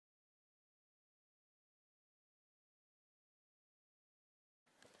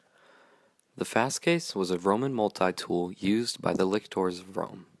The fasces was a Roman multi-tool used by the lictors of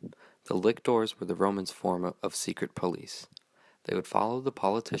Rome. The lictors were the Romans' form of secret police. They would follow the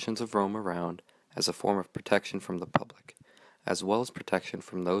politicians of Rome around as a form of protection from the public, as well as protection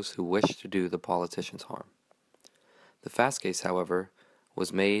from those who wished to do the politicians harm. The fasces, however,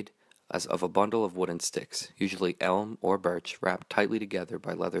 was made as of a bundle of wooden sticks, usually elm or birch, wrapped tightly together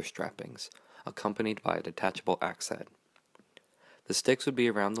by leather strappings, accompanied by a detachable axe head. The sticks would be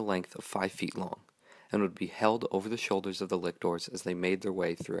around the length of 5 feet long, and would be held over the shoulders of the lictors as they made their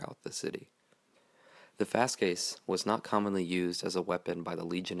way throughout the city. The fasces was not commonly used as a weapon by the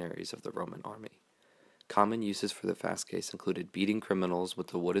legionaries of the Roman army. Common uses for the fasces included beating criminals with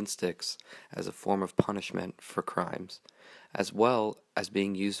the wooden sticks as a form of punishment for crimes, as well as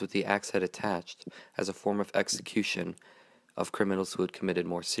being used with the axe head attached as a form of execution of criminals who had committed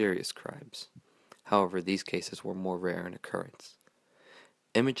more serious crimes. However, these cases were more rare in occurrence.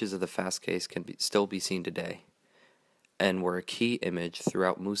 Images of the fasces can still be seen today, and were a key image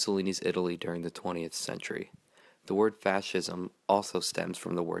throughout Mussolini's Italy during the 20th century. The word fascism also stems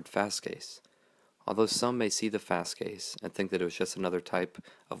from the word fasces. Although some may see the fasces and think that it was just another type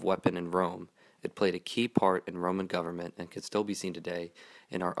of weapon in Rome, it played a key part in Roman government and can still be seen today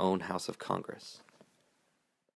in our own House of Congress.